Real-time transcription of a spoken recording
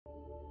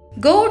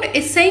God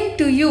is saying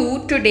to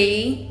you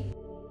today,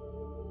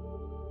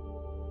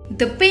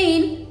 the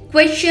pain,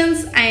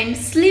 questions and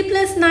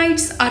sleepless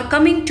nights are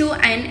coming to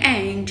an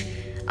end.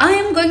 I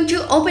am going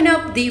to open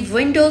up the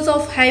windows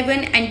of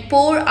heaven and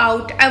pour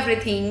out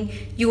everything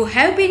you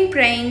have been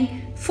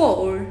praying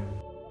for.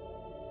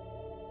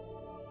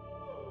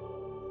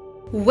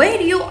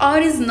 Where you are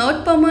is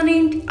not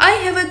permanent. I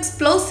have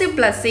explosive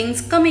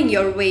blessings coming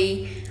your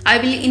way. I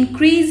will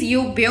increase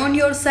you beyond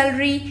your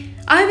salary.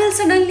 I will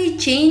suddenly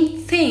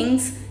change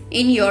things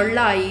in your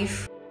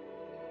life.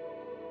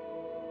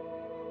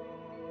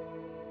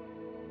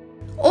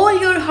 All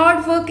your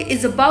hard work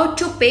is about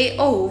to pay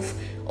off.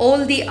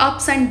 All the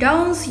ups and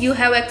downs you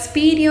have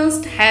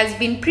experienced has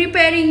been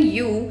preparing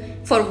you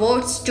for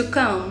what's to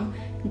come.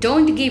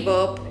 Don't give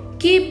up.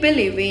 Keep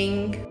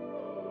believing.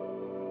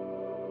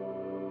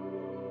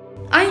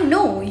 I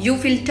know you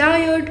feel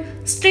tired,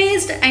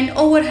 stressed and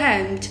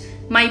overwhelmed.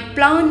 My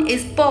plan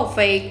is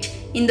perfect.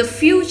 In the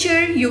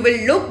future, you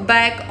will look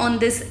back on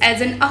this as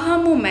an aha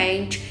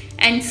moment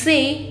and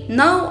say,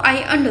 now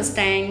I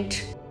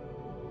understand.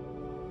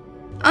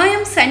 I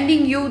am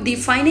sending you the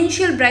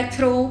financial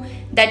breakthrough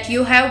that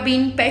you have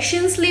been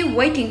patiently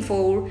waiting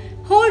for.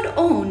 Hold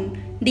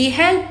on. The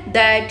help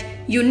that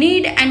you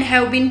need and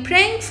have been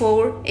praying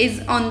for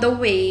is on the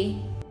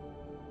way.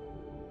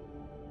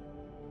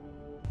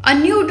 A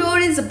new door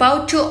is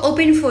about to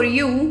open for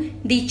you.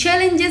 The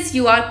challenges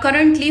you are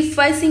currently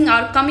facing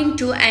are coming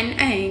to an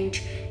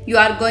end. You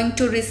are going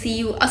to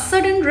receive a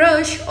sudden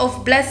rush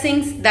of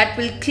blessings that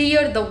will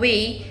clear the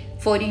way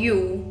for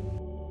you.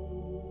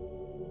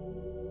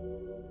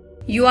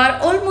 You are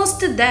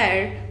almost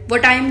there.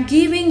 What I am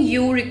giving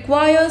you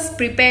requires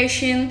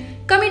preparation,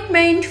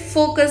 commitment,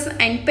 focus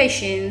and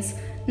patience.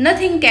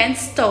 Nothing can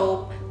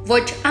stop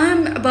what I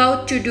am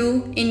about to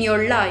do in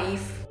your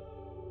life.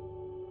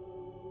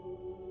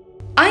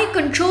 I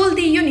control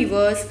the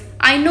universe.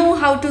 I know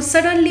how to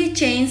suddenly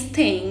change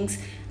things.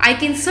 I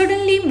can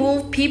suddenly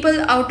move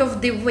people out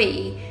of the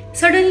way.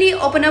 Suddenly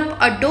open up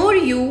a door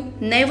you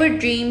never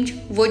dreamed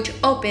would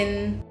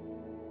open.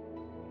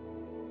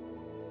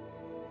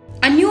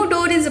 A new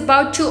door is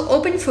about to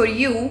open for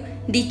you.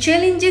 The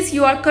challenges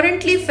you are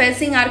currently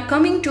facing are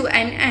coming to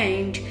an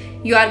end.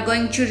 You are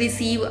going to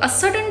receive a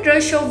sudden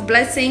rush of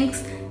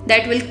blessings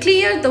that will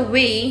clear the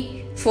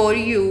way for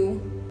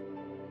you.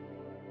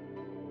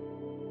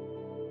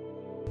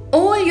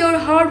 All your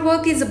hard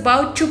work is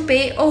about to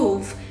pay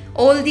off.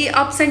 All the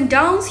ups and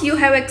downs you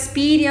have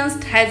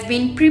experienced has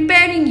been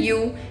preparing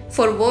you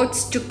for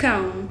what's to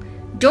come.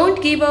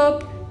 Don't give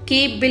up,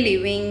 keep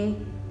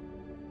believing.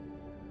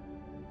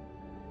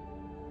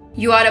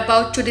 You are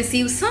about to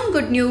receive some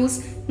good news.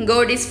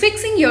 God is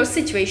fixing your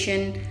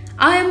situation.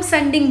 I am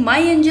sending my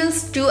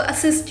angels to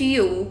assist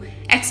you.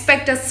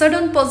 Expect a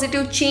sudden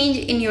positive change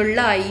in your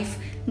life.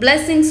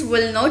 Blessings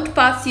will not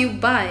pass you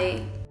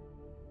by.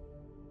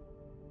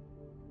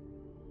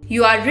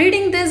 You are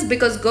reading this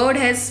because God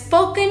has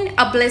spoken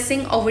a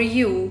blessing over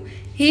you.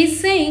 He is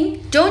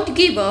saying, don't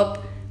give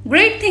up.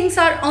 Great things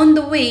are on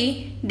the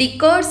way. The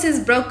curse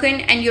is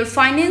broken and your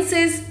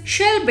finances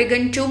shall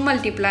begin to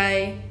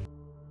multiply.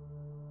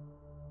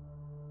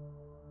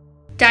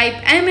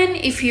 Type Amen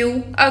if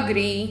you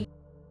agree.